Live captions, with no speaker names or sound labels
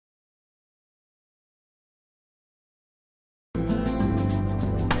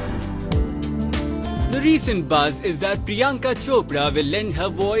The recent buzz is that Priyanka Chopra will lend her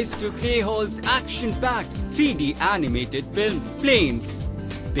voice to Clay Hall's action-packed 3D animated film Planes.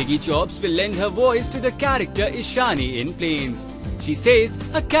 Piggy Chops will lend her voice to the character Ishani in Planes. She says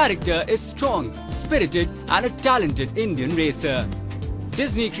her character is strong, spirited and a talented Indian racer.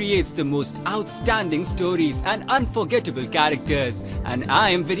 Disney creates the most outstanding stories and unforgettable characters, and I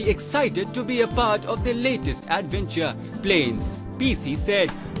am very excited to be a part of the latest adventure, Planes, PC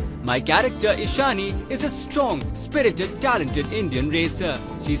said. My character Ishani is a strong, spirited, talented Indian racer.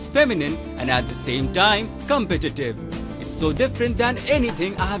 She's feminine and at the same time competitive. It's so different than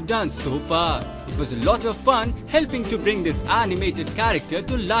anything I have done so far. It was a lot of fun helping to bring this animated character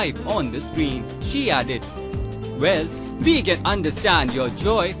to life on the screen, she added. Well, we can understand your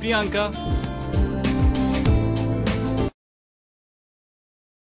joy, Priyanka.